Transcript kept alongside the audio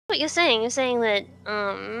what you're saying. You're saying that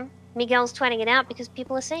Miguel's twatting it out because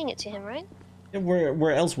people are saying it to him, right? Yeah,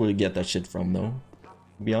 where else would you get that shit from, though?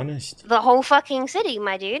 To be honest. The whole fucking city,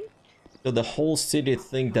 my dude. So the whole city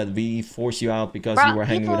think that we forced you out because you Bruh, were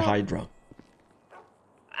hanging with Hydra.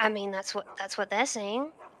 I mean, that's what they're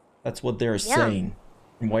saying. That's what they're saying.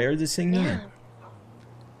 And why are they saying that?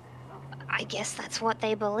 I guess that's what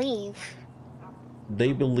they believe.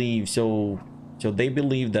 They believe so they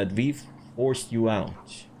believe that we forced you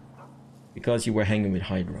out because you were hanging with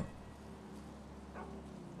Hydra.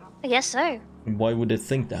 I guess so. And why would they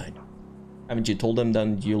think that? Haven't you told them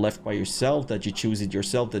that you left by yourself, that you choose it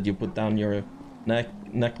yourself, that you put down your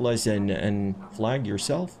necklace and flag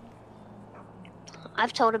yourself?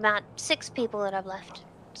 I've told about 6 people that I've left,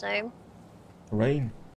 so... Right.